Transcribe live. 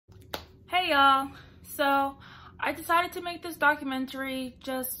Hey y'all, so I decided to make this documentary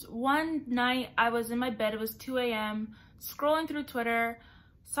just one night. I was in my bed, it was 2 a.m, scrolling through Twitter,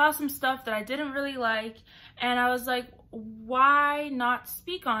 saw some stuff that I didn't really like, and I was like, why not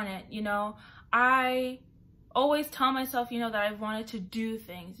speak on it? I always tell myself, that I've wanted to do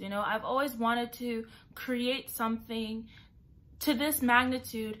things, I've always wanted to create something to this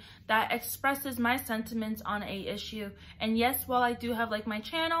magnitude that expresses my sentiments on a issue. And yes, while I do have my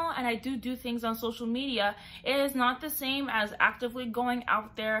channel and I do things on social media, it is not the same as actively going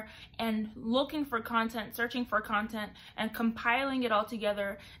out there and looking for content, searching for content, and compiling it all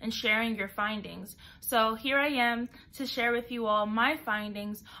together and sharing your findings. So here I am to share with you all my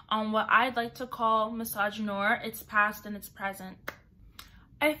findings on what I'd like to call misogynoir, its past and its present.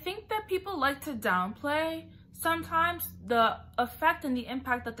 I think that people like to downplay sometimes the effect and the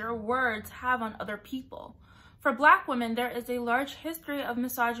impact that their words have on other people. For Black women, there is a large history of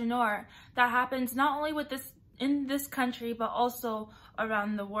misogynoir that happens not only in this country, but also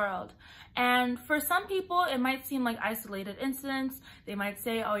around the world. And for some people, it might seem like isolated incidents. They might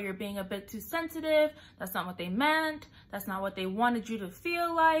say, oh, you're being a bit too sensitive. That's not what they meant. That's not what they wanted you to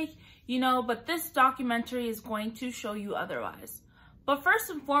feel like, but this documentary is going to show you otherwise. But first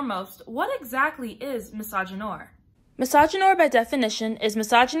and foremost, what exactly is misogynoir? Misogynoir, by definition, is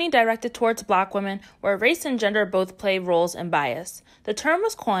misogyny directed towards Black women where race and gender both play roles in bias. The term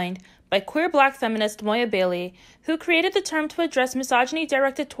was coined by queer Black feminist Moya Bailey, who created the term to address misogyny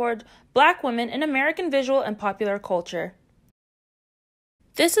directed toward Black women in American visual and popular culture.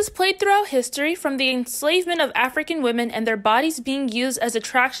 This is played throughout history, from the enslavement of African women and their bodies being used as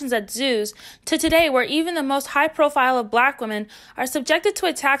attractions at zoos, to today where even the most high profile of Black women are subjected to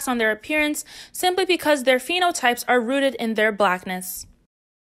attacks on their appearance simply because their phenotypes are rooted in their Blackness.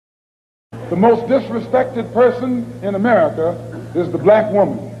 The most disrespected person in America is the Black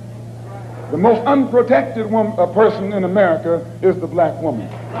woman. The most unprotected person in America is the Black woman.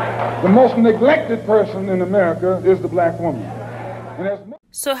 The most neglected person in America is the Black woman.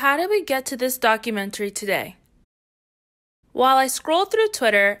 So how did we get to this documentary today? While I scrolled through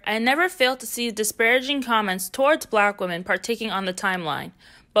Twitter, I never failed to see disparaging comments towards Black women partaking on the timeline,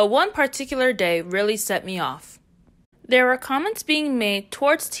 but one particular day really set me off. There were comments being made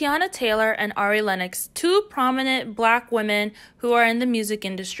towards Tiana Taylor and Ari Lennox, two prominent Black women who are in the music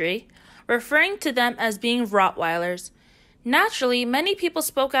industry, referring to them as being Rottweilers. Naturally, many people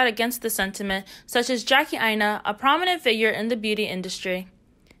spoke out against the sentiment, such as Jackie Aina, a prominent figure in the beauty industry.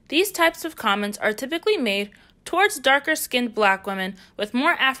 These types of comments are typically made towards darker-skinned Black women with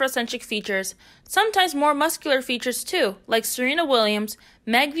more Afrocentric features, sometimes more muscular features too, like Serena Williams,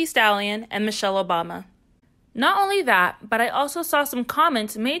 Meg Thee Stallion, and Michelle Obama. Not only that, but I also saw some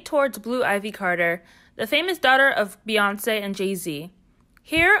comments made towards Blue Ivy Carter, the famous daughter of Beyonce and Jay-Z.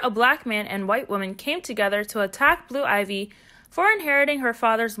 Here, a Black man and white woman came together to attack Blue Ivy for inheriting her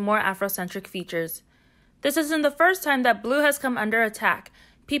father's more Afrocentric features. This isn't the first time that Blue has come under attack.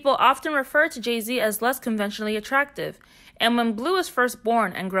 People often refer to Jay-Z as less conventionally attractive, and when Blue was first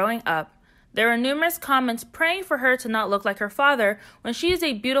born and growing up, there were numerous comments praying for her to not look like her father when she is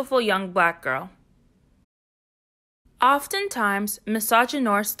a beautiful young Black girl. Oftentimes,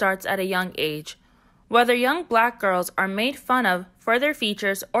 misogynoir starts at a young age. Whether young Black girls are made fun of for their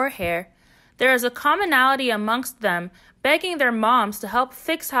features or hair, there is a commonality amongst them begging their moms to help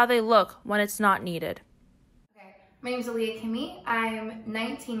fix how they look when it's not needed. My name is Aaliyah Kimmy. I'm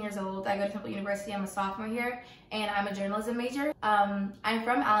 19 years old. I go to Temple University. I'm a sophomore here, and I'm a journalism major. I'm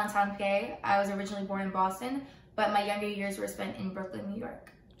from Allentown, PA. I was originally born in Boston, but my younger years were spent in Brooklyn, New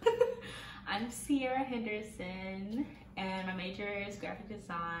York. I'm Sierra Henderson, and my major is graphic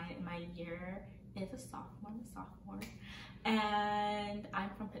design. My year is a sophomore, and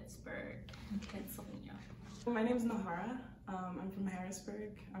I'm from Pittsburgh, Pennsylvania. My name is Nahara. I'm from Harrisburg.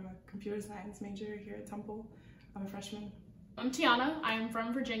 I'm a computer science major here at Temple. I'm a freshman. I'm Tiana. I'm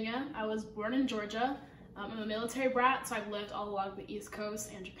from Virginia. I was born in Georgia. I'm a military brat, so I've lived all along the East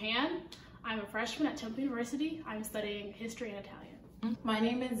Coast and Japan. I'm a freshman at Temple University. I'm studying history and Italian. My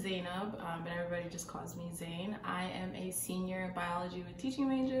name is Zainab, but everybody just calls me Zane. I am a senior biology with teaching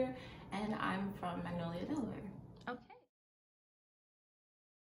major, and I'm from Magnolia, Delaware. Okay.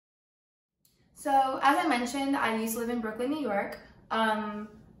 So, as I mentioned, I used to live in Brooklyn, New York.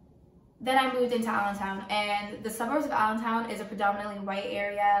 Then I moved into Allentown, and the suburbs of Allentown is a predominantly white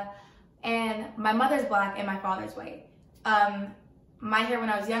area, and my mother's Black and my father's white. My hair when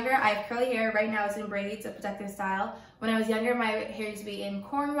I was younger, I have curly hair. Right now it's in braids, a protective style. When I was younger, my hair used to be in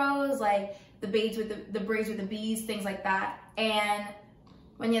cornrows, like the braids with the bees, things like that. And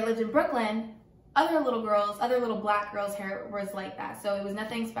when I lived in Brooklyn, other little black girls' hair was like that. So it was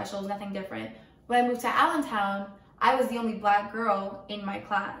nothing special, it was nothing different. When I moved to Allentown, I was the only black girl in my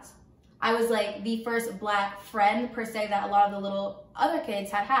class. I was like the first black friend per se that a lot of the little other kids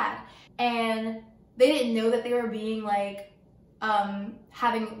had. And they didn't know that they were being like,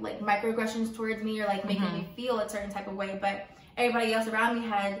 having like microaggressions towards me or like making me feel a certain type of way. But everybody else around me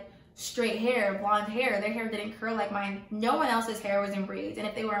had straight hair, blonde hair. Their hair didn't curl like mine. No one else's hair was in braids. And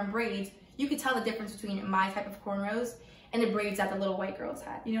if they were in braids, you could tell the difference between my type of cornrows and the braids that the little white girls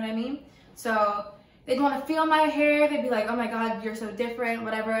had. You know what I mean? So they'd want to feel my hair. They'd be like, oh my God, you're so different,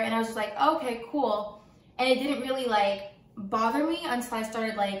 whatever. And I was just like, okay, cool. And it didn't really like bother me until I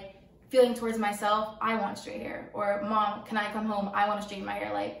started like feeling towards myself, I want straight hair. Or mom, can I come home? I want to straighten my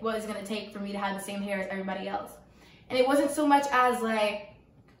hair. Like, what is it going to take for me to have the same hair as everybody else? And it wasn't so much as like,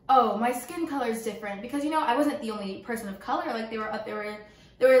 oh, my skin color is different. Because, you know, I wasn't the only person of color. Like,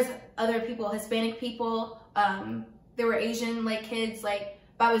 there was other people, Hispanic people, there were Asian like kids, like,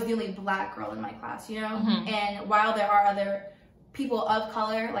 but I was the only black girl in my class, you know? And while there are other people of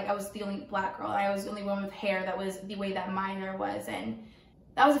color, like I was the only black girl. I was the only one with hair that was the way that my hair was. And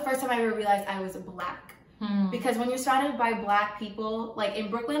that was the first time I ever realized I was black. Because when you're surrounded by black people, like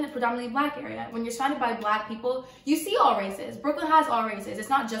in Brooklyn, a predominantly black area, when you're surrounded by black people, you see all races. Brooklyn has all races. It's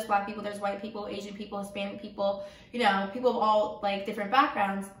not just black people. There's white people, Asian people, Hispanic people, you know, people of all like different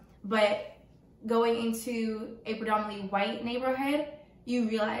backgrounds. But going into a predominantly white neighborhood, you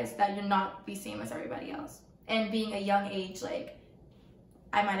realize that you're not the same as everybody else. And being a young age, like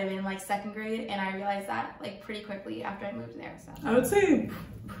I might have been like 2nd grade, and I realized that like pretty quickly after I moved there. So I would say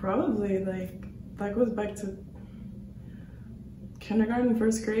probably like that goes back to kindergarten,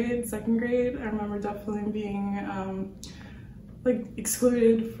 1st grade, 2nd grade. I remember definitely being like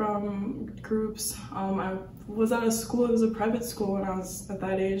excluded from groups. I was at a school, it was a private school when I was at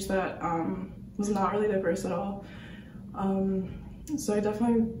that age that was not really diverse at all. So I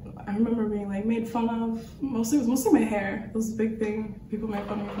remember being like made fun of. It was mostly my hair. It was a big thing. People made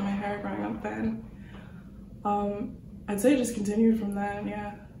fun of me for my hair growing up then. I'd say it just continued from then,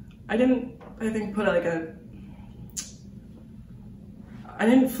 yeah. I didn't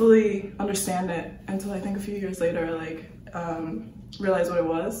fully understand it until I think a few years later, like, realized what it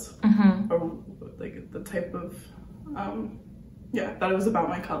was, or like the type of, that it was about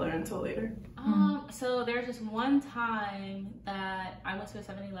my color until later. So there was just one time that I went to a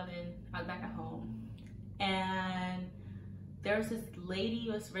 7-Eleven, I was back at home, and there was this lady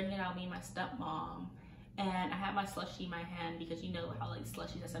who was renting it out, me and my stepmom, and I had my slushie in my hand because you know how like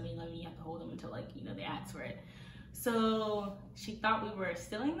slushies at 7-Eleven, you have to hold them until like, you know, they ask for it. So she thought we were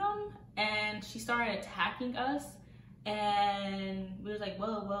stealing them, and she started attacking us, and we was like,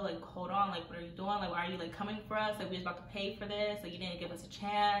 whoa, like hold on, like what are you doing? Like why are you like coming for us? Like we was about to pay for this, like you didn't give us a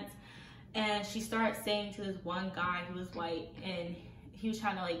chance. And she started saying to this one guy who was white, and he was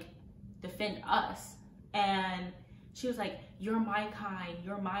trying to like defend us, and she was like, you're my kind,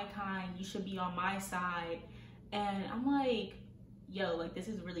 you should be on my side. And I'm like, yo, like this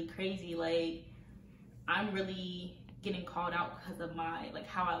is really crazy. Like I'm really getting called out because of my, like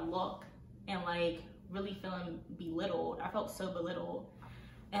how I look, and like really feeling belittled. I felt so belittled.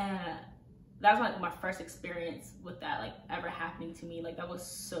 And that was like my first experience with that like ever happening to me. Like that was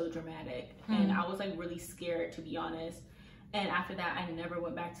so dramatic, and I was like really scared, to be honest. And after that, I never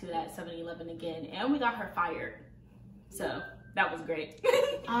went back to that 7-Eleven again, and we got her fired. So that was great.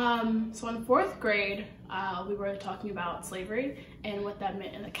 So in 4th grade, we were talking about slavery and what that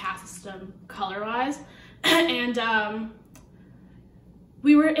meant in the caste system color-wise. And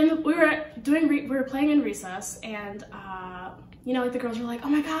we were playing in recess, and you know, like the girls were like, oh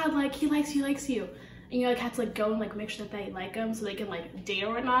my God, like he likes you. And you like had to like go and like make sure that they like him so they can like date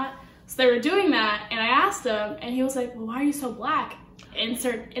or whatnot. So they were doing that, and I asked him, and he was like, well, why are you so black?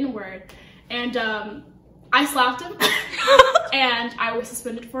 Insert N-word. And I slapped him, and I was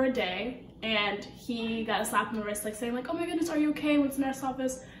suspended for a day, and he got a slap on the wrist, like saying like, oh my goodness, are you okay? Went to the nurse's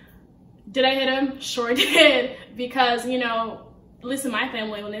office. Did I hit him? Sure did, because, you know, at least in my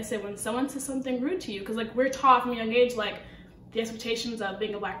family, when they say when someone says something rude to you, because like we're taught from a young age, like the expectations of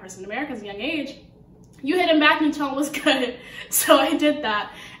being a black person in America as a young age, you hit him back and you tell him was good. So I did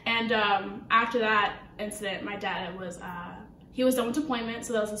that, and after that incident, my dad was, he was done with deployment,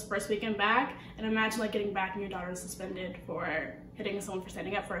 so that was his first weekend back. And imagine like getting back and your daughter is suspended for hitting someone for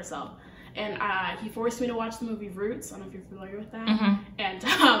standing up for herself. And he forced me to watch the movie Roots. I don't know if you're familiar with that. And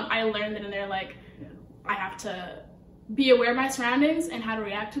I learned that in there, like, I have to be aware of my surroundings and how to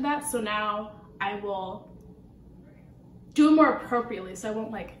react to that. So now I will do it more appropriately, so I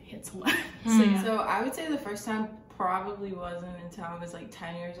won't like hit someone. So, yeah. So I would say the first time probably wasn't until I was like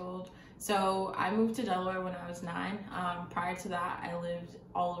 10 years old. So I moved to Delaware when I was 9. Prior to that, I lived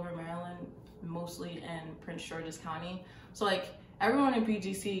all over Maryland, mostly in Prince George's County. So like everyone in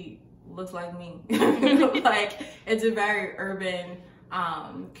PGC looks like me. Like it's a very urban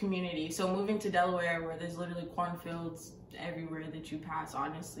community. So moving to Delaware, where there's literally cornfields everywhere that you pass,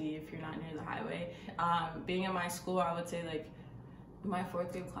 honestly, if you're not near the highway. Being in my school, I would say like in my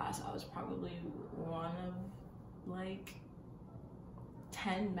 4th grade class, I was probably one of like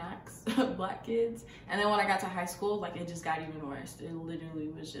 10 max black kids. And then when I got to high school, like it just got even worse. It literally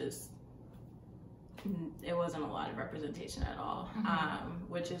was just, it wasn't a lot of representation at all.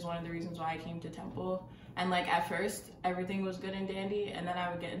 Which is one of the reasons why I came to Temple. And like at first everything was good and dandy, and then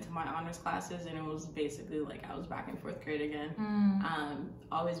I would get into my honors classes and it was basically like I was back in 4th grade again.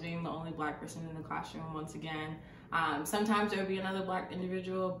 Always being the only black person in the classroom once again. Sometimes there would be another black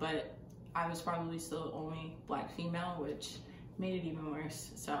individual, but I was probably still the only black female, which made it even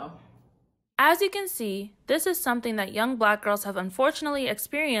worse. So as you can see, this is something that young black girls have unfortunately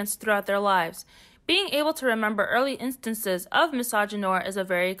experienced throughout their lives. Being able to remember early instances of misogynoir is a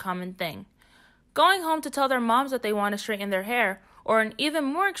very common thing. Going home to tell their moms that they want to straighten their hair, or in even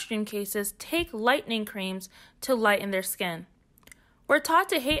more extreme cases, take lightening creams to lighten their skin. We're taught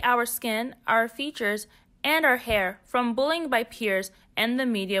to hate our skin, our features, and our hair from bullying by peers and the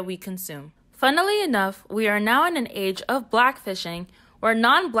media we consume. Funnily enough, we are now in an age of blackfishing, where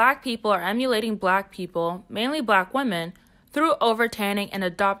non-black people are emulating black people, mainly black women, through over-tanning and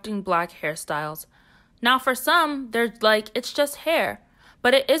adopting black hairstyles. Now for some, they're like, it's just hair.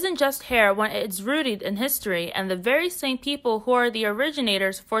 But it isn't just hair when it's rooted in history, and the very same people who are the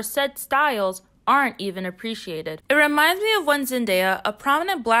originators for said styles aren't even appreciated. It reminds me of when Zendaya, a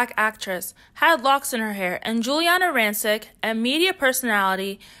prominent black actress, had locks in her hair, and Juliana Rancic, a media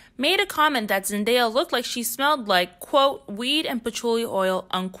personality, made a comment that Zendaya looked like she smelled like, quote, weed and patchouli oil,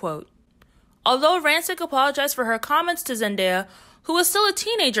 unquote. Although Rancic apologized for her comments to Zendaya, who was still a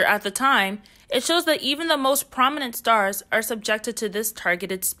teenager at the time, it shows that even the most prominent stars are subjected to this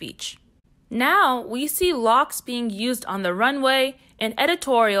targeted speech. Now, we see locks being used on the runway, in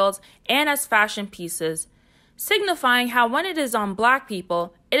editorials, and as fashion pieces, signifying how when it is on black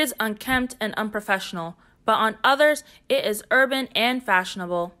people, it is unkempt and unprofessional, but on others, it is urban and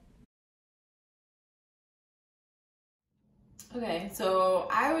fashionable. Okay, so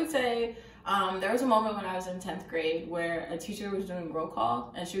I would say there was a moment when I was in 10th grade where a teacher was doing roll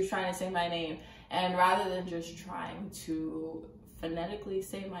call and she was trying to say my name, and rather than just trying to phonetically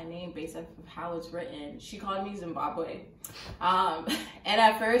say my name based off of how it's written, she called me Zimbabwe. And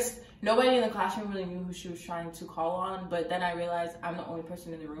at first, nobody in the classroom really knew who she was trying to call on, but then I realized I'm the only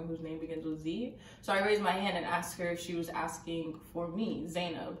person in the room whose name begins with Z. So I raised my hand and asked her if she was asking for me,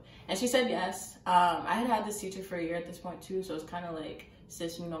 Zainab. And she said yes. I had this teacher for a year at this point too, so it's kind of like,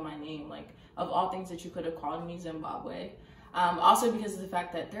 sis, you know my name. Like, of all things that you could have called me, Zimbabwe. Also because of the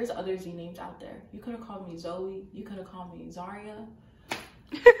fact that there's other Z names out there. You could have called me Zoe, you could have called me Zaria,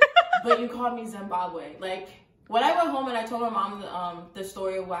 but you called me Zimbabwe. Like, when I went home and I told my mom the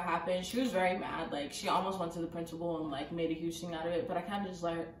story of what happened, she was very mad. Like, she almost went to the principal and like made a huge thing out of it, but I kind of just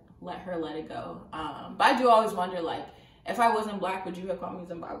let her let it go. But I do always wonder, like, if I wasn't black, would you have called me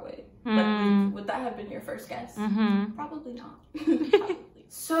Zimbabwe? Like, would that have been your first guess? Probably not. Probably.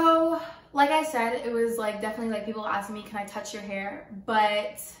 So, like I said, it was like definitely like people asking me, can I touch your hair?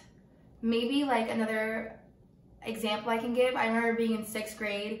 But maybe like another example I can give, I remember being in 6th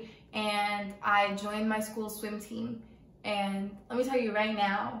grade and I joined my school swim team. And let me tell you right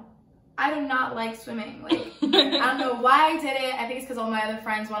now, I do not like swimming. Like, I don't know why I did it. I think it's because all my other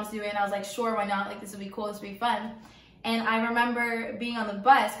friends wanted to do it and I was like, sure, why not? Like, this would be cool, this would be fun. And I remember being on the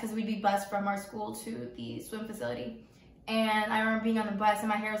bus, because we'd be bused from our school to the swim facility. And I remember being on the bus and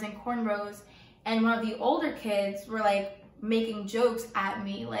my hair was in cornrows, and one of the older kids were like making jokes at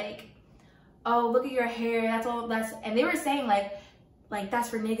me, like, oh, look at your hair, that's all, that's, and they were saying like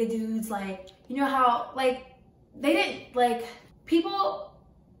that's for nigga dudes, like, you know how, like, they didn't, like, people,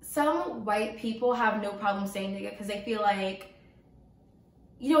 some white people have no problem saying nigga because they feel like,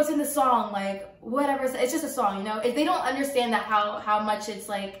 you know, it's in the song, like, whatever, it's just a song, you know, if they don't understand that how much it's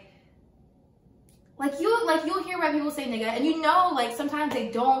like you'll hear white people say nigga, and you know, like, sometimes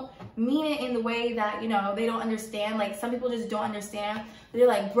they don't mean it in the way that, you know, they don't understand. Like, some people just don't understand. They're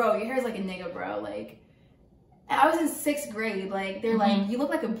like, bro, your hair is like a nigga, bro. Like, I was in 6th grade. Like, they're like, you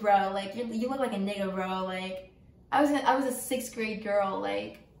look like a bro. Like, you look like a nigga, bro. Like, I was a 6th grade girl.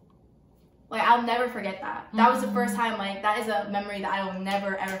 Like I'll never forget that. That was the first time. Like, that is a memory that I will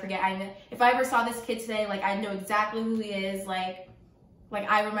never ever forget. If I ever saw this kid today, like, I know exactly who he is. Like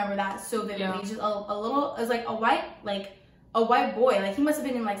I remember that so vividly. Yeah. Just a little, it was like a white, like a white boy. Like, he must have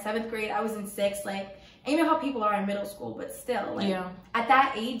been in like 7th grade. I was in 6th. Like, and you know how people are in middle school, but still, like, at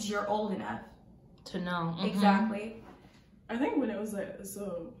that age, you're old enough to know. Exactly. I think when it was like,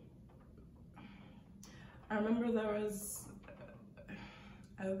 so I remember there was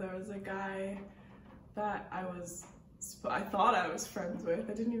a guy that I thought I was friends with.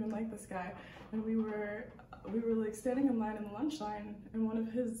 I didn't even like this guy, and we were like standing in line in the lunch line, and one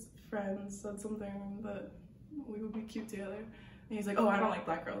of his friends said something that we would be cute together, and he's like, "Oh, I don't like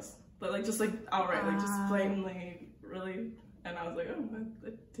black girls," but like just like outright, like just blatantly, really. And I was like, "Oh,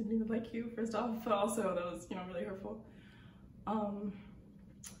 I didn't even like you, first off," but also that was, you know, really hurtful.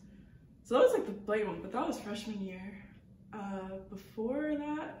 So that was like the blatant one, but that was freshman year. Before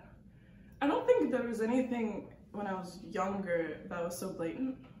that, I don't think there was anything when I was younger that was so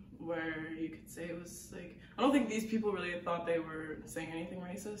blatant where you could say it was like, I don't think these people really thought they were saying anything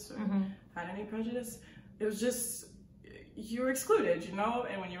racist or had any prejudice. It was just, you were excluded, you know?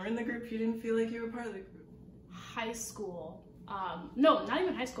 And when you were in the group, you didn't feel like you were part of the group. High school, no, not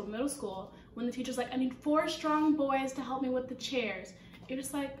even high school, middle school, when the teacher's like, I need 4 strong boys to help me with the chairs. You're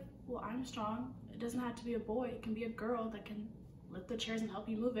just like, well, I'm strong. It doesn't have to be a boy. It can be a girl that can lift the chairs and help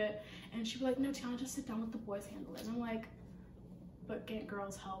you move it. And she'd be like, no, Tiana, just sit down, let the boys handle it. And I'm like, but can't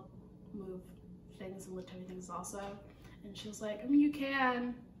girls help move things and lift heavy things also? And she was like, I mean, you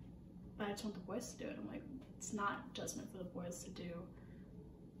can, but I just want the boys to do it. I'm like, it's not just meant for the boys to do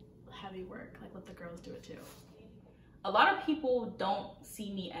heavy work. Like, let the girls do it too. A lot of people don't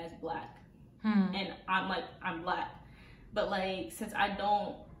see me as black. And I'm black. But like, since I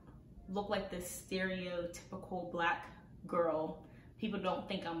don't look like this stereotypical black girl, people don't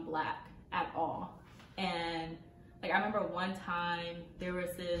think I'm black at all. And like, I remember one time there was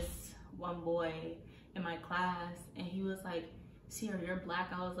this one boy in my class, and he was like, Sierra, you're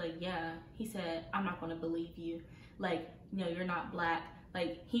black? I was like, yeah. He said, I'm not gonna believe you. Like, you know, you're not black.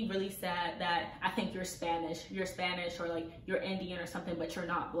 Like, he really said that, I think you're Spanish, or like you're Indian or something, but you're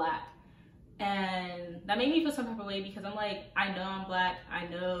not black. And that made me feel some type of way, because I'm like, I know I'm black. I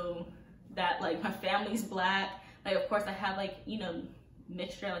know that like my family's black. Like, of course I have like, you know,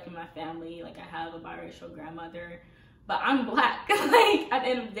 mixture like in my family. Like, I have a biracial grandmother, but I'm black. Like, at the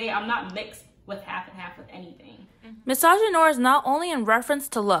end of the day, I'm not mixed with half and half with anything. Misogynoir is not only in reference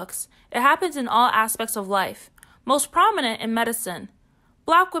to looks, it happens in all aspects of life, most prominent in medicine.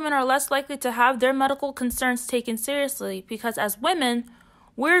 Black women are less likely to have their medical concerns taken seriously because as women,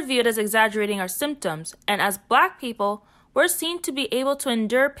 we're viewed as exaggerating our symptoms, and as black people, we're seen to be able to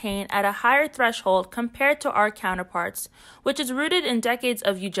endure pain at a higher threshold compared to our counterparts, which is rooted in decades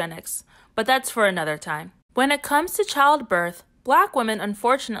of eugenics, but that's for another time. When it comes to childbirth, black women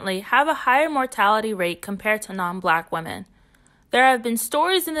unfortunately have a higher mortality rate compared to non-black women. There have been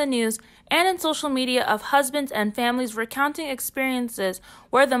stories in the news and in social media of husbands and families recounting experiences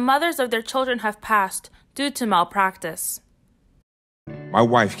where the mothers of their children have passed due to malpractice. My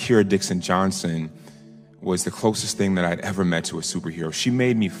wife, Kira Dixon Johnson, was the closest thing that I'd ever met to a superhero. She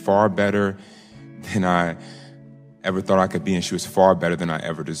made me far better than I ever thought I could be, and she was far better than I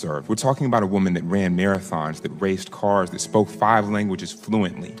ever deserved. We're talking about a woman that ran marathons, that raced cars, that spoke 5 languages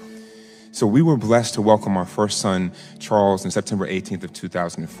fluently. So we were blessed to welcome our first son, Charles, on September 18th of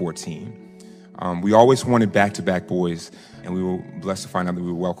 2014. We always wanted back-to-back boys, and we were blessed to find out that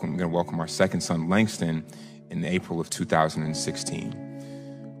we were going to welcome our second son, Langston, in April of 2016.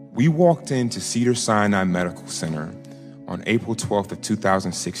 We walked into Cedars-Sinai Medical Center on April 12th of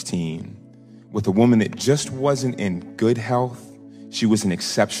 2016 with a woman that just wasn't in good health, she was in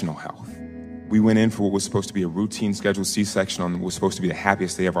exceptional health. We went in for what was supposed to be a routine scheduled C-section on what was supposed to be the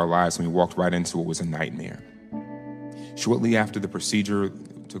happiest day of our lives, and we walked right into what was a nightmare. Shortly after the procedure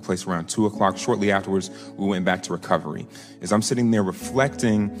took place around 2 o'clock, shortly afterwards, we went back to recovery. As I'm sitting there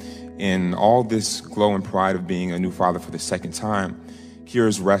reflecting in all this glow and pride of being a new father for the second time,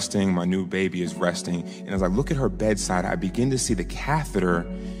 Kira's resting, my new baby is resting, and as I look at her bedside, I begin to see the catheter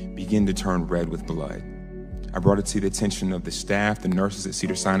begin to turn red with blood. I brought it to the attention of the staff, the nurses at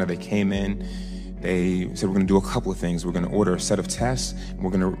Cedars-Sinai. They came in. They said, we're going to do a couple of things. We're going to order a set of tests, and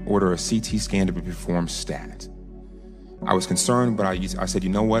we're going to order a CT scan to be performed stat. I was concerned, but I said, you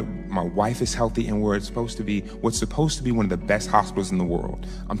know what? My wife is healthy, and we're supposed to be what's supposed to be one of the best hospitals in the world.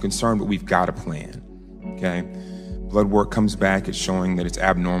 I'm concerned, but we've got a plan, okay? Blood work comes back. It's showing that it's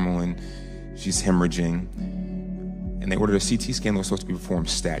abnormal, and she's hemorrhaging. And they ordered a CT scan that was supposed to be performed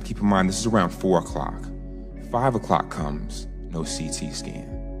stat. Keep in mind, this is around 4 o'clock. 5 o'clock comes, no CT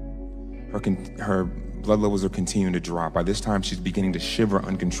scan. Her blood levels are continuing to drop. By this time, she's beginning to shiver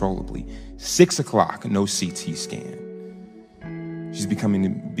uncontrollably. 6 o'clock, no CT scan. She's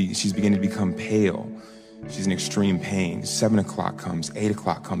beginning to become pale. She's in extreme pain. 7 o'clock comes, 8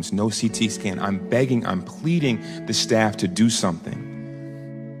 o'clock comes, no CT scan. I'm begging, I'm pleading the staff to do something.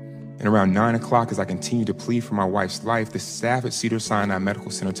 And around 9 o'clock, as I continue to plead for my wife's life, the staff at Cedars-Sinai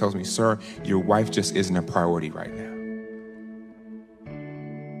Medical Center tells me, "Sir, your wife just isn't a priority right now."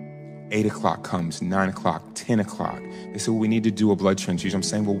 8 o'clock comes, 9 o'clock, 10 o'clock. They said, "Well, we need to do a blood transfusion." I'm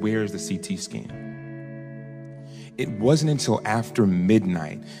saying, "Well, where is the CT scan?" It wasn't until after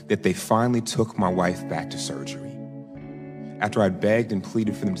midnight that they finally took my wife back to surgery. After I'd begged and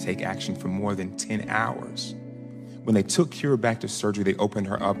pleaded for them to take action for more than 10 hours. When they took Kira back to surgery, they opened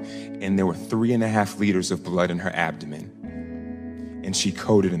her up and there were 3.5 liters of blood in her abdomen. And she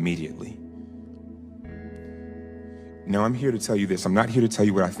coded immediately. Now I'm here to tell you this. I'm not here to tell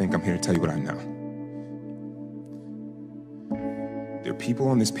you what I think. I'm here to tell you what I know. There are people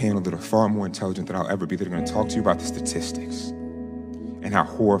on this panel that are far more intelligent than I'll ever be that are going to talk to you about the statistics and how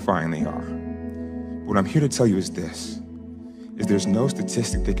horrifying they are. What I'm here to tell you is this, is there's no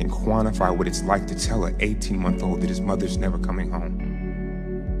statistic that can quantify what it's like to tell an 18-month-old that his mother's never coming home.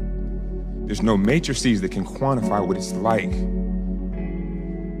 There's no matrices that can quantify what it's like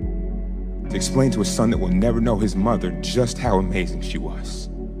to explain to a son that will never know his mother just how amazing she was.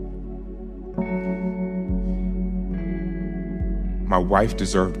 My wife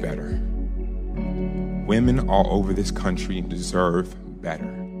deserved better. Women all over this country deserve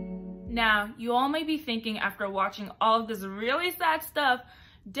better. Now, you all may be thinking after watching all of this really sad stuff,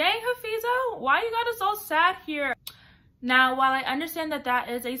 dang Hafeezat, why you got us all sad here? Now, while I understand that that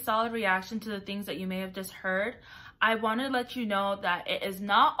is a solid reaction to the things that you may have just heard, I want to let you know that it is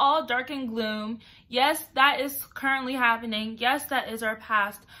not all dark and gloom. Yes, that is currently happening. Yes, that is our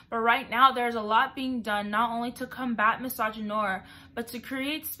past. But right now, there's a lot being done not only to combat misogynoir, but to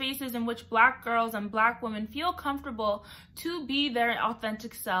create spaces in which Black girls and Black women feel comfortable to be their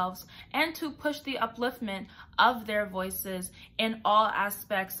authentic selves and to push the upliftment of their voices in all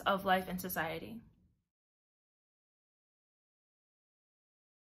aspects of life and society.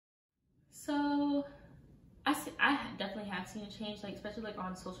 So I definitely have seen a change, like especially like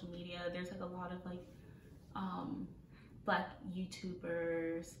on social media. There's like a lot of like Black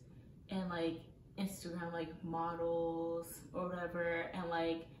YouTubers and like Instagram like models or whatever, and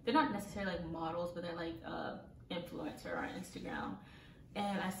like they're not necessarily like models, but they're like influencer on Instagram,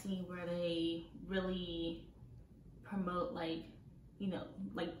 and I see where they really promote like, you know,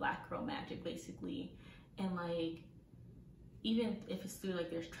 like Black girl magic basically, and like even if it's through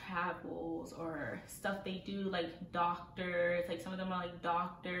like their travels or stuff they do, like doctors, like some of them are like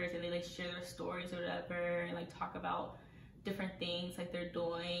doctors and they like share their stories or whatever and like talk about different things like they're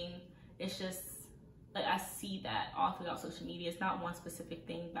doing. It's just like I see that all throughout social media. It's not one specific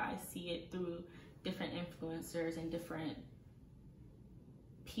thing, but I see it through different influencers and different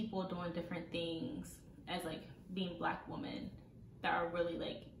people doing different things as like being Black women that are really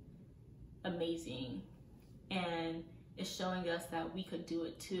like amazing, and it's showing us that we could do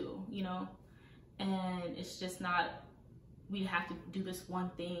it too, you know? And it's just not, we have to do this one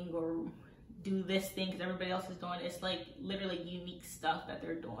thing or do this thing because everybody else is doing it. It's like literally unique stuff that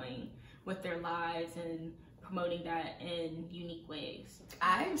they're doing with their lives and promoting that in unique ways.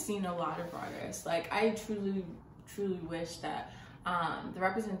 I've seen a lot of progress. Like I truly wish that the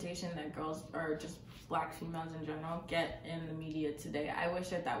representation that girls or just Black females in general get in the media today, I wish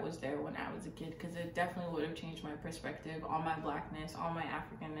that that was there when I was a kid, because it definitely would have changed my perspective on my Blackness, on my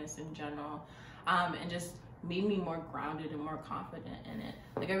Africanness in general, and just made me more grounded and more confident in it.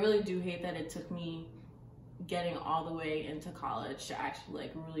 Like I really do hate that it took me getting all the way into college to actually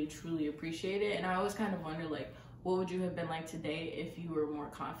like really truly appreciate it, and I always kind of wonder like, what would you have been like today if you were more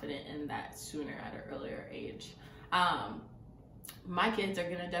confident in that sooner at an earlier age? My kids are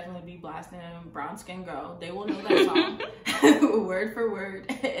gonna definitely be blasting Brown Skin Girl. They will know that song word for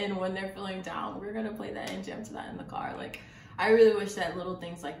word, and when they're feeling down, we're gonna play that and jam to that in the car. Like I really wish that little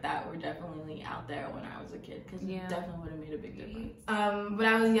things like that were definitely out there when I was a kid, because it definitely would have made a big difference. When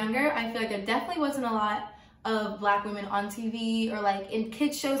I was younger, I feel like there definitely wasn't a lot of Black women on TV or like in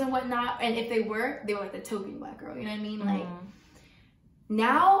kids shows and whatnot, and if they were like the token Black girl, you know what I mean? Like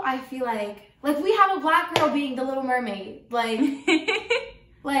now I feel like we have a Black girl being the Little Mermaid, like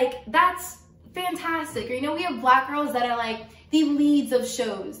like that's fantastic. Or, you know, we have Black girls that are like the leads of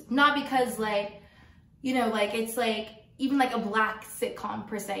shows, not because like, you know, like it's like even like a Black sitcom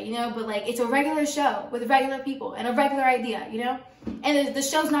per se, you know, but like it's a regular show with regular people and a regular idea, you know, and the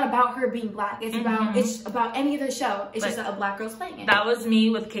show's not about her being Black. It's about any other show. It's just that a Black girl's playing it. That was me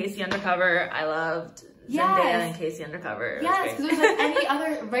with Casey Undercover. I loved Zendaya and Casey Undercover. Yes, because there's like any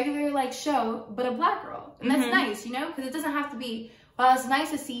other regular like show but a Black girl, and that's nice, you know, because it doesn't have to be But it's nice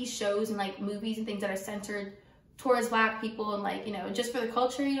to see shows and like movies and things that are centered towards Black people and like, you know, just for the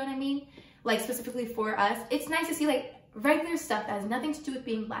culture, you know what I mean? Like specifically for us. It's nice to see like regular stuff that has nothing to do with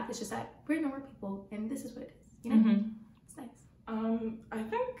being Black. It's just that we're normal people and this is what it is, you know? Mm-hmm. It's nice. I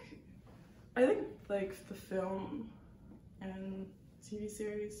think like the film and TV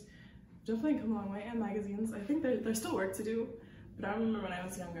series definitely come a long way, and magazines. I think there's still work to do, but I remember when I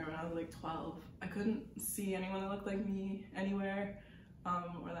was younger, when I was like 12, I couldn't see anyone that looked like me anywhere,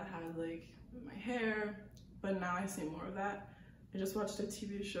 or that had like my hair, but now I see more of that. I just watched a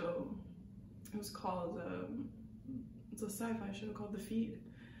TV show, it was called, it's a sci-fi show called The Feed,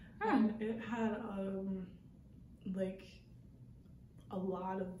 and it had like a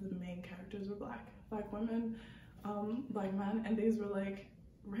lot of the main characters were black women, Black men, and these were like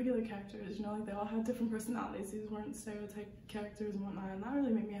regular characters, you know, like they all had different personalities. These weren't stereotype characters and whatnot, and that really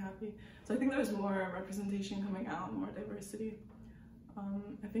made me happy. So I think there's more representation coming out, more diversity.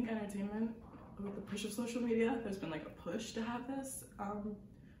 I think entertainment, with the push of social media, there's been like a push to have this.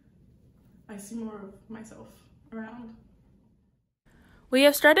 I see more of myself around. We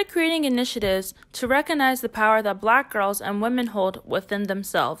have started creating initiatives to recognize the power that Black girls and women hold within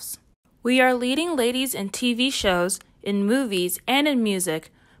themselves. We are leading ladies in TV shows, in movies, and in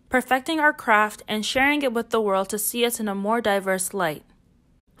music, perfecting our craft and sharing it with the world to see us in a more diverse light.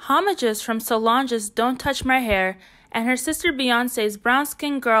 Homages from Solange's Don't Touch My Hair and her sister Beyonce's Brown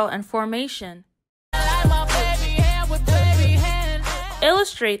Skin Girl and Formation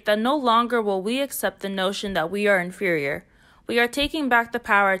illustrate that no longer will we accept the notion that we are inferior. We are taking back the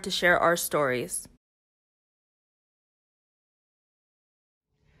power to share our stories.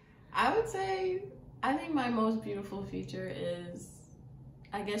 I would say, I think my most beautiful feature is,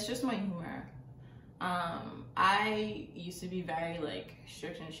 I guess, just my humor. I used to be very like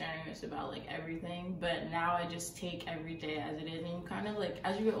strict and strenuous about like everything, but now I just take every day as it is, and you kind of like,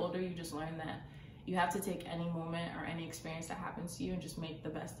 as you get older, you just learn that you have to take any moment or any experience that happens to you and just make the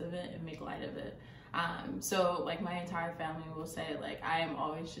best of it and make light of it. So like my entire family will say like I am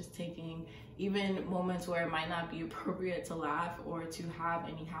always just taking even moments where it might not be appropriate to laugh or to have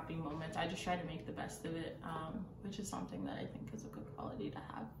any happy moments. I just try to make the best of it, which is something that I think is a good quality to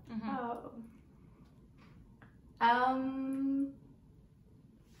have. Mm-hmm.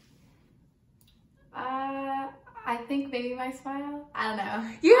 I think maybe my smile. I don't know.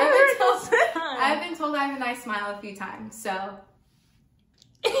 I've been told I have a nice smile a few times, so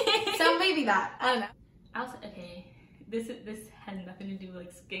maybe that. I don't know. Also, okay, this has nothing to do with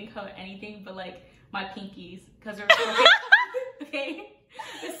like skin color or anything, but like my pinkies, because they're okay.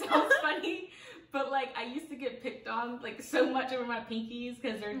 It sounds funny, but like I used to get picked on like so much over my pinkies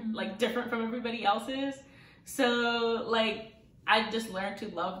because they're like different from everybody else's. So like I just learned to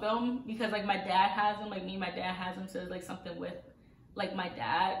love them because like my dad has them, like me and my dad has them, so it's like something with like my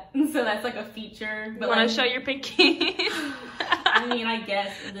dad, so that's like a feature. But want to like, show your pinky? I mean, I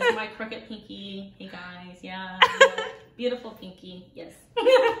guess this is my crooked pinky. Hey guys, yeah, beautiful pinky, yes.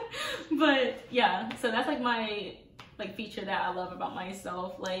 But yeah, so that's like my like feature that I love about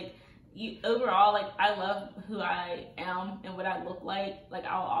myself. Like overall, like I love who I am and what I look like. Like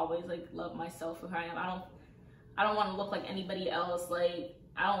I'll always like love myself for who I am. I don't want to look like anybody else. Like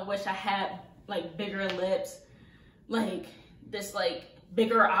I don't wish I had like bigger lips, like this like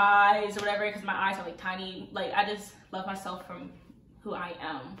bigger eyes or whatever, because my eyes are like tiny. Like I just love myself from who I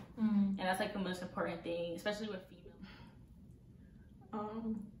am, and that's like the most important thing, especially with females.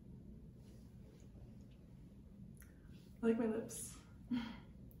 I like my lips.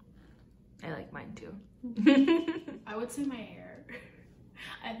 I like mine too. I would say my hair.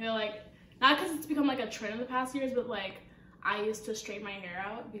 I feel like, not because it's become like a trend in the past years, but like I used to straighten my hair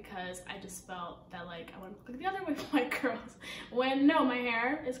out because I just felt that like I want to look like the other white girls. When no, my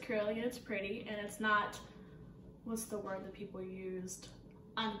hair is curly and it's pretty and it's not, what's the word that people used?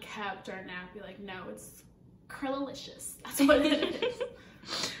 Unkept or nappy. Like no, it's curlilicious. That's what it is.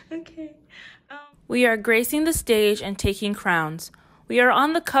 Okay. We are gracing the stage and taking crowns. We are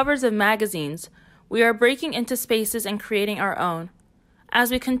on the covers of magazines. We are breaking into spaces and creating our own.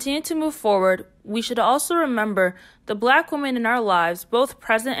 As we continue to move forward, we should also remember the Black women in our lives, both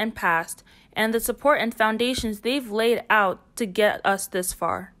present and past, and the support and foundations they've laid out to get us this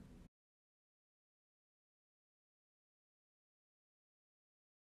far.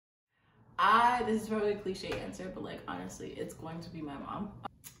 This is probably a cliche answer, but like honestly, it's going to be my mom.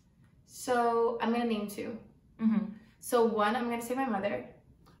 So I'm gonna name two. So one, I'm gonna say my mother.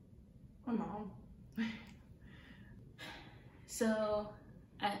 My mom. So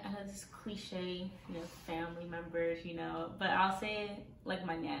I know this is cliche, you know, family members, you know, but I'll say like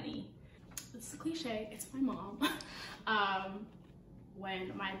my nanny. It's a cliche. It's my mom.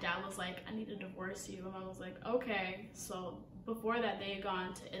 when my dad was like, I need to divorce you, my mom was like, okay. So before that, they had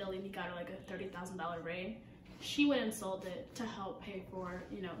gone to Italy and he got her like a $30,000 raid. She went and sold it to help pay for,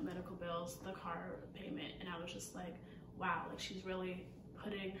 you know, medical bills, the car payment. And I was just like, wow, like she's really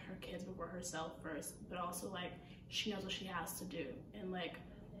putting her kids before herself first, but also like she knows what she has to do. And like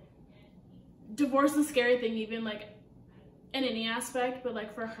divorce is a scary thing, even like in any aspect, but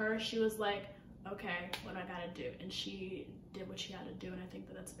like for her, she was like, okay, what I gotta do, and she did what she had to do, and I think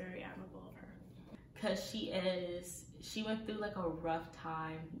that that's very admirable of her. Because she went through like a rough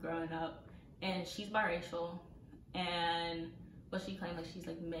time growing up, and she's biracial, and what she claimed like she's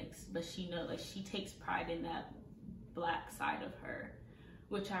like mixed, but she knows like she takes pride in that Black side of her,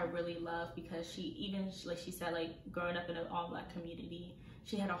 which I really love, because she like she said, like growing up in an all Black community,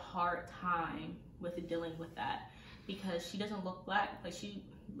 she had a hard time with dealing with that, because she doesn't look Black, like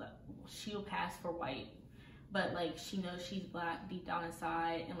she'll pass for white, but like she knows she's Black deep down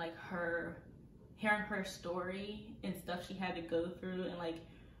inside, and like hearing her story and stuff she had to go through, and like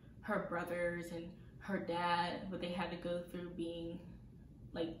her brothers and her dad, what they had to go through being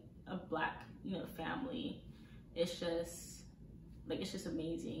like a Black, you know, family, it's just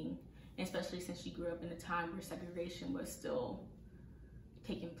amazing, and especially since she grew up in a time where segregation was still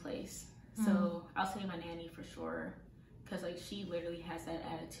taking place. So I'll say my nanny for sure, because like she literally has that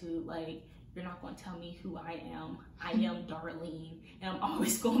attitude, like, you're not going to tell me who I am. I am Darlene, and I'm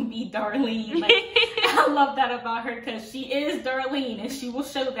always going to be Darlene. Like, I love that about her, because she is Darlene, and she will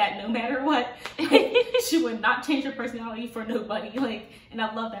show that no matter what. Like, she would not change her personality for nobody. Like, and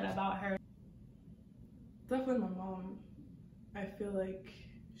I love that about her. Definitely my mom. I feel like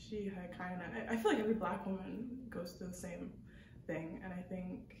she had I feel like every Black woman goes through the same thing, and I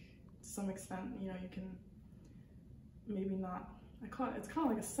think to some extent, you know, you can maybe not, it's kind of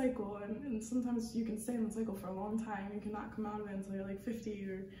like a cycle, and sometimes you can stay in the cycle for a long time. You cannot come out of it until you're like 50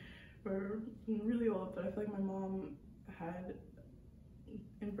 or really old. But I feel like my mom had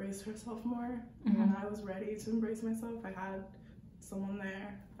embraced herself more, and when I was ready to embrace myself, I had someone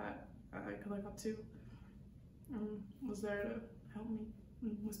there that I could look up to, was there to help me,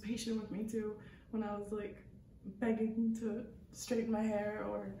 and was patient with me too when I was like begging to straighten my hair,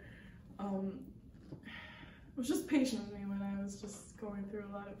 or was just patient with me when I was just going through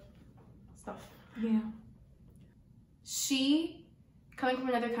a lot of stuff. Yeah. She, coming from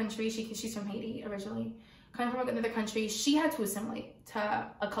another country, she's from Haiti originally, coming from another country, she had to assimilate to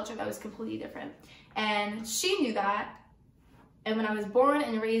a culture that was completely different. And she knew that. And when I was born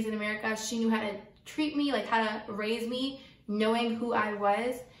and raised in America, she knew how to treat me, like how to raise me, knowing who I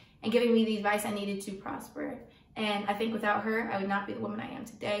was and giving me the advice I needed to prosper. And I think without her, I would not be the woman I am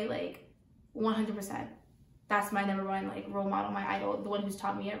today, like 100%. That's my number one like role model, my idol, the one who's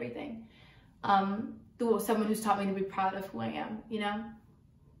taught me everything. Someone who's taught me to be proud of who I am, you know?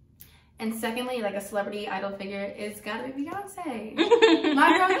 And secondly, like a celebrity idol figure is gotta be Beyonce.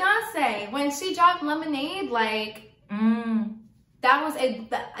 My girl Beyonce. When she dropped Lemonade, like, that was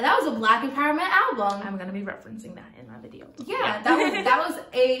a Black empowerment album. I'm gonna be referencing that in my video. Yeah,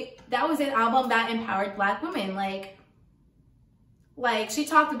 that was an album that empowered Black women. Like she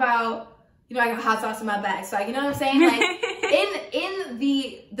talked about, you know, I got hot sauce in my bag. So like, you know what I'm saying? Like in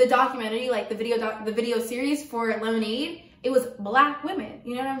the documentary, like the video series for Lemonade, it was Black women.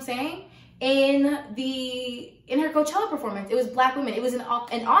 You know what I'm saying? In her Coachella performance, it was Black women. It was an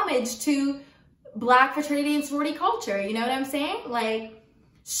homage to Black fraternity and sorority culture. You know what I'm saying? Like,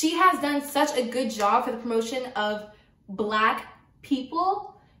 she has done such a good job for the promotion of Black people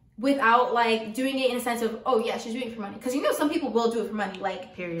without like doing it in a sense of, oh yeah, she's doing it for money. Because you know some people will do it for money.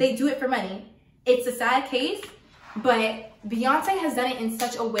 Like, period. They do it for money. It's a sad case, but Beyonce has done it in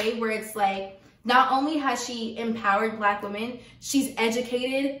such a way where it's like, not only has she empowered Black women, she's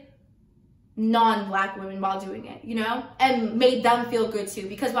educated non-Black women while doing it, you know, and made them feel good too.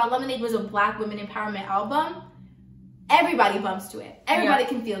 Because while Lemonade was a Black women empowerment album, everybody bumps to it. Everybody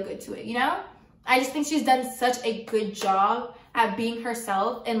can feel good to it, you know? I just think she's done such a good job at being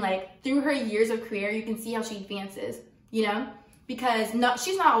herself, and like through her years of career, you can see how she advances, you know? Because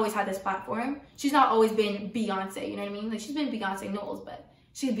she's not always had this platform. She's not always been Beyonce, you know what I mean? Like, she's been Beyonce Knowles, but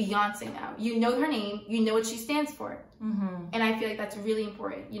she's Beyonce now. You know her name, you know what she stands for. And I feel like that's really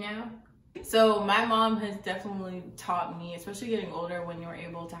important, you know? So my mom has definitely taught me, especially getting older, when you're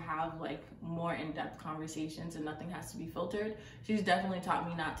able to have like more in-depth conversations and nothing has to be filtered. She's definitely taught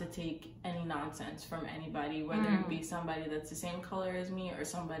me not to take any nonsense from anybody, whether it be somebody that's the same color as me or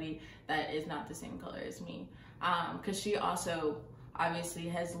somebody that is not the same color as me. Because she also obviously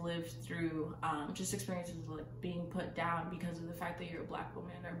has lived through just experiences like being put down because of the fact that you're a Black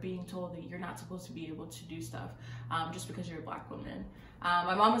woman, or being told that you're not supposed to be able to do stuff just because you're a Black woman.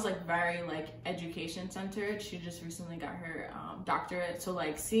 My mom is like very like education centered. She just recently got her doctorate, so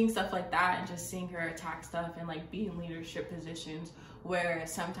like seeing stuff like that and just seeing her attack stuff and like be in leadership positions where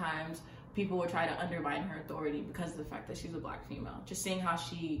sometimes people would try to undermine her authority because of the fact that she's a Black female. Just seeing how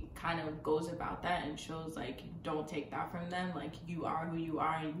she kind of goes about that and shows like, don't take that from them. Like, you are who you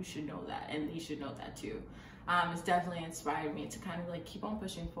are and you should know that, and they should know that too. It's definitely inspired me to kind of like keep on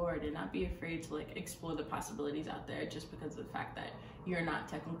pushing forward and not be afraid to like explore the possibilities out there just because of the fact that you're not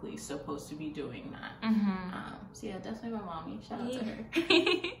technically supposed to be doing that. So yeah, definitely my mommy. Shout out to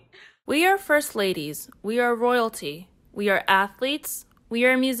her. We are first ladies. We are royalty. We are athletes. We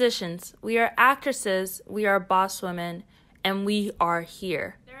are musicians, we are actresses, we are boss women, and we are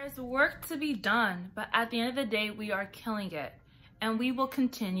here. There is work to be done, but at the end of the day, we are killing it, and we will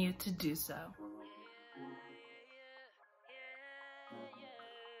continue to do so.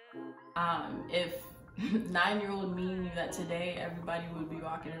 If 9-year-old me knew that today everybody would be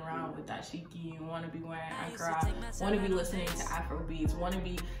walking around with dashiki and want to be wearing ankara, want to be listening to Afro beats, want to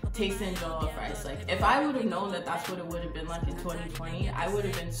be tasting jollof rice. Like, if I would have known that that's what it would have been like in 2020, I would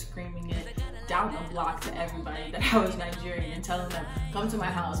have been screaming it down the block to everybody that I was Nigerian and telling them, come to my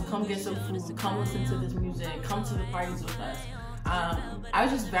house, come get some food, come listen to this music, come to the parties with us. I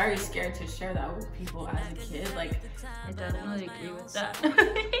was just very scared to share that with people as a kid. Like, I definitely agree with that.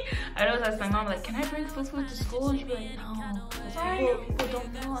 I always ask my mom, like, can I bring fufu to school? And she'd be like, no, people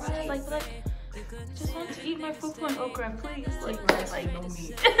don't know. And I was like, I just want to eat my fufu and okra, please. Like no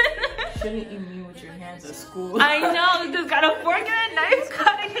meat. Shouldn't eat meat with your hands at school. I know, you just got a fork and a knife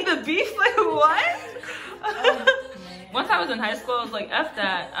cutting the beef, like what? Once I was in high school, I was like, F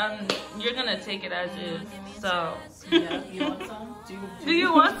that, you're gonna take it as is, so. Yeah, you want some? Do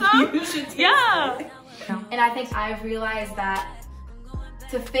you want some? You should taste it. And I think I've realized that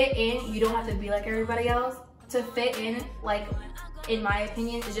to fit in, you don't have to be like everybody else. To fit in, like, in my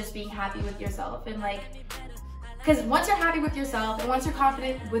opinion, is just being happy with yourself. And like, because once you're happy with yourself and once you're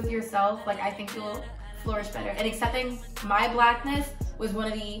confident with yourself, like, I think you'll flourish better. And accepting my Blackness was one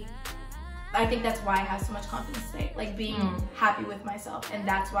of the, I think that's why I have so much confidence today. Like, being happy with myself. And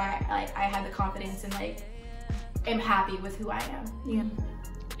that's why I had the confidence and like, am happy with who I am. Yeah.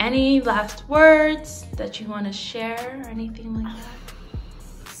 Any last words that you want to share or anything like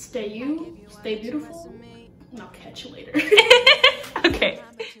that? Stay you, stay beautiful, and I'll catch you later.